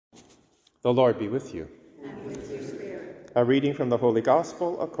The Lord be with you. And with your spirit. A reading from the Holy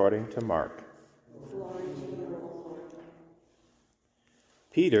Gospel according to Mark. Glory to you, O Lord.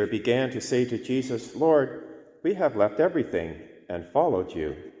 Peter began to say to Jesus, "Lord, we have left everything and followed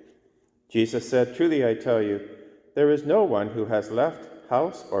you." Jesus said, "Truly I tell you, there is no one who has left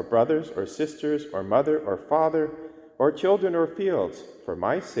house or brothers or sisters or mother or father or children or fields for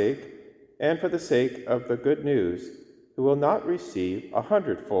my sake and for the sake of the good news, who will not receive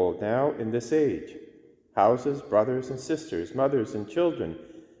 100-fold now in this age, houses, brothers and sisters, mothers and children,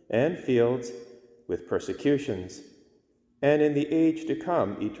 and fields with persecutions, and in the age to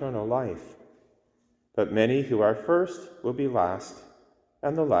come eternal life. But many who are first will be last,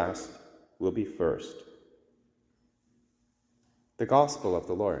 and the last will be first." The Gospel of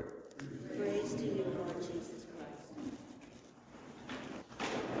the Lord. Praise to you, Lord Jesus Christ.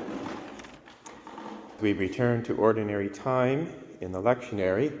 We return to ordinary time in the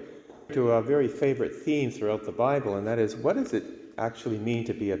lectionary to a very favorite theme throughout the Bible, and that is, what does it actually mean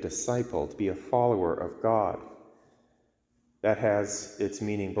to be a disciple, to be a follower of God? That has its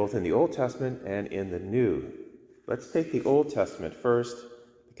meaning both in the Old Testament and in the New. Let's take the Old Testament first,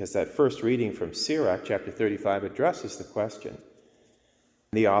 because that first reading from Sirach, chapter 35, addresses the question.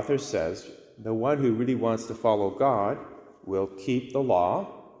 The author says, the one who really wants to follow God will keep the law,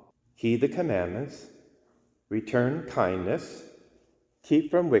 heed the commandments, return kindness,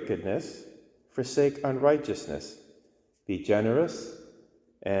 keep from wickedness, forsake unrighteousness, be generous,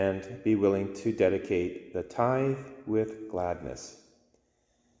 and be willing to dedicate the tithe with gladness.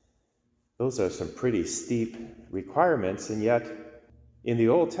 Those are some pretty steep requirements, and yet in the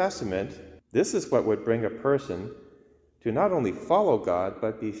Old Testament, this is what would bring a person to not only follow God,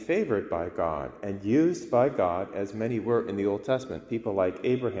 but be favored by God and used by God, as many were in the Old Testament. People like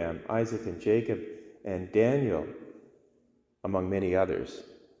Abraham, Isaac, and Jacob, and Daniel, among many others,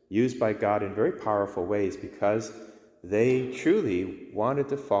 used by God in very powerful ways because they truly wanted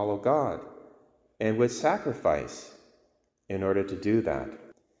to follow God and would sacrifice in order to do that.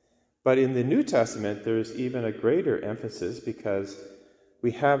 But in the New Testament, there's even a greater emphasis, because we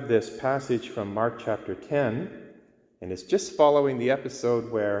have this passage from Mark chapter 10, and it's just following the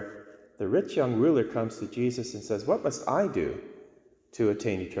episode where the rich young ruler comes to Jesus and says, "What must I do to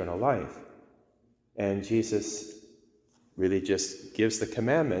attain eternal life?" And Jesus really just gives the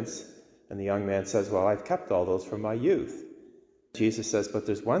commandments, and the young man says, "Well, I've kept all those from my youth." Jesus says, "But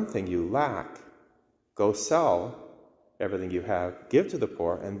there's one thing you lack. Go sell everything you have, give to the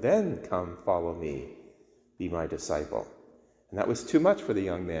poor, and then come follow me, be my disciple." And that was too much for the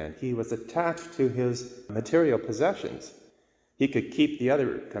young man. He was attached to his material possessions. He could keep the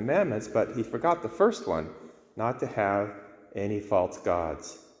other commandments, but he forgot the first one, not to have any false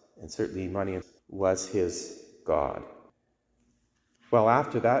gods. And certainly money was his god. Well,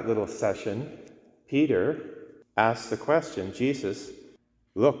 after that little session, Peter asked the question, "Jesus,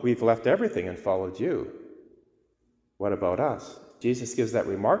 look, we've left everything and followed you. What about us?" Jesus gives that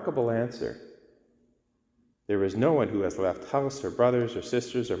remarkable answer. "There is no one who has left house or brothers or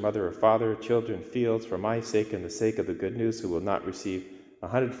sisters or mother or father, children, fields, for my sake and the sake of the good news, who will not receive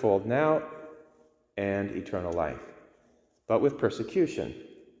 100-fold now and eternal life, but with persecution."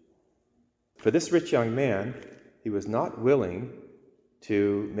 For this rich young man, he was not willing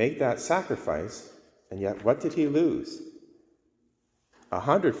to make that sacrifice, and yet what did he lose?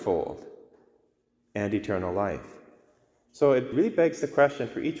 100-fold and eternal life. So it really begs the question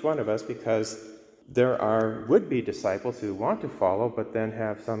for each one of us, because there are would-be disciples who want to follow, but then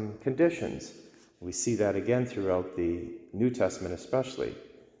have some conditions. We see that again throughout the New Testament especially.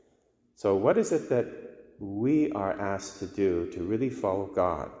 So what is it that we are asked to do to really follow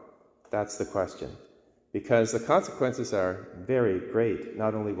God? That's the question. Because the consequences are very great.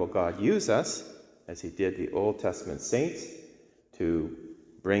 Not only will God use us, as he did the Old Testament saints, to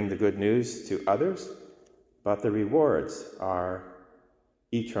bring the good news to others, but the rewards are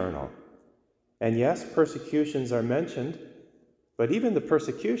eternal. And yes, persecutions are mentioned, but even the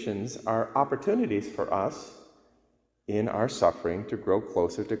persecutions are opportunities for us in our suffering to grow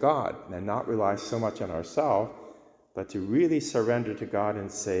closer to God and not rely so much on ourselves, but to really surrender to God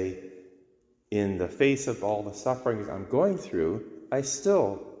and say, in the face of all the sufferings I'm going through, I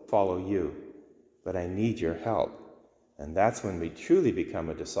still follow you, but I need your help. And that's when we truly become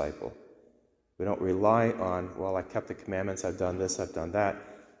a disciple. We don't rely on, well, I kept the commandments, I've done this, I've done that.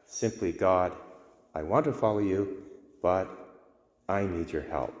 Simply, God, I want to follow you, but I need your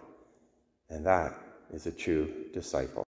help. And that is a true disciple.